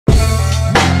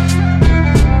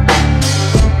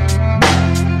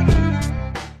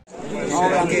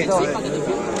poquito.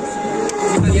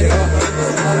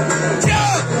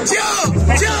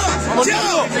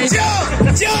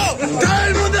 Todo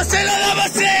el mundo se lo daba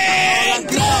así.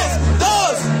 3, 2,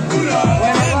 1.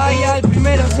 Bueno, vaya, el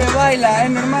primero se baila,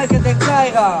 es normal que te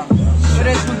caiga. Tú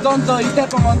eres un tonto y te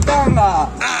pongo en tanga.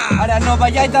 Ahora no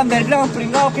vayáis de underground,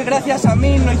 pringaos, que gracias a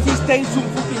mí no hicisteis un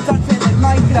fucking salsa del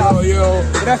Minecraft. Yo,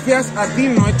 gracias a ti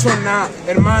no he hecho nada,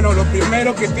 hermano. Lo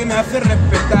primero que tienes que hacer es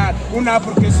respetar. Una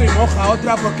porque soy moja,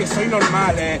 otra porque soy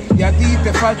normal, y a ti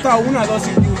te falta una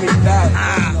dosis de humildad.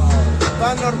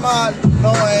 Tan normal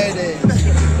no eres.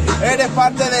 Eres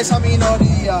parte de esa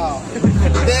minoría,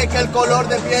 de que el color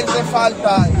de piel te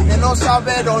falta y de no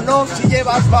saber o no si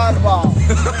llevas barba.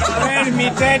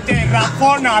 Permítete,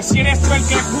 razona, si eres tú el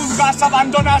que juzgas,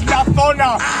 abandonas la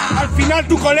zona. Al final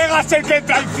tu colega es el que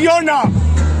traiciona,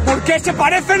 porque se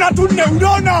parecen a tus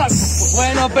neuronas.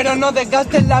 Bueno, pero no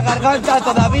desgastes la garganta,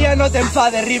 todavía no te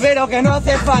enfades, Rivero, que no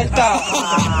hace falta.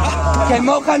 Que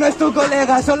Moja no es tu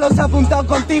colega, solo se ha apuntado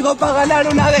contigo para ganar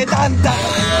una de tantas.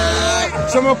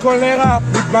 Somos colegas,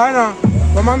 mi pana,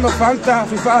 tomando Fanta,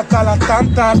 FIFA hasta las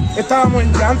tantas. Estábamos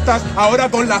en llantas, ahora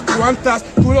con las cuantas.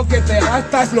 Tú lo que te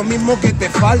gastas es lo mismo que te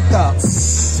falta.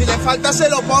 Si le falta se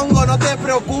lo pongo, no te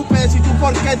preocupes. ¿Y tú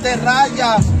por qué te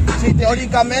rayas? Si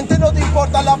teóricamente no te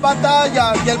importan las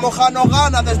batallas. Y el Mojano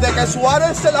gana desde que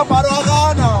Suárez se la paró a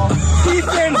Gana.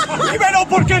 Dicen, Rivero,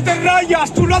 ¿por qué te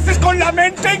rayas? Tú lo haces con la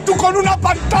mente y tú con una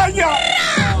pantalla.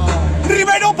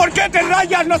 Rivero, ¿por qué te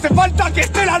rayas? No hace falta que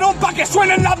esté la ropa, que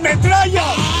suenen las metrallas.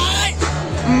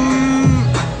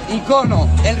 Icono,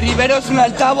 el Rivero es un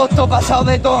altavoz todo pasado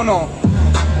de tono.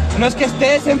 No es que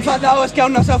estés enfadado, es que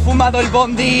aún no se ha fumado el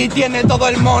bondi y tiene todo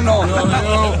el mono.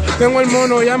 No, tengo el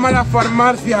mono, llama a la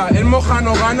farmacia. El Moja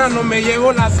no gana, no me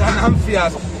llevo las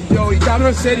ganancias. Yo, y te hablo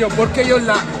en serio, porque ellos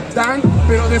la dan,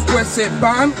 pero después se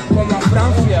van como a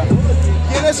Francia.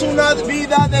 Tienes una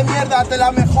vida de mierda, te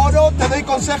la mejoro. Te doy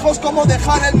consejos como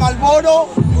dejar el Malboro,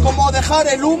 como dejar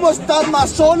el humo, estar más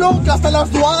solo, que hasta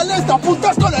las duales te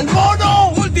apuntas con el mono.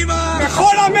 Última.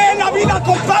 Mejórame la vida,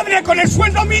 compadre, con el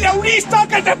sueldo mileurista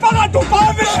que te paga tu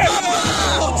padre.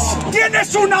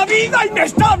 Tienes una vida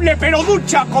inestable, pero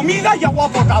ducha, comida y agua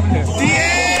potable. ¡Tiempo!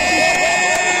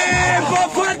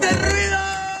 ¡Fuerte ruido!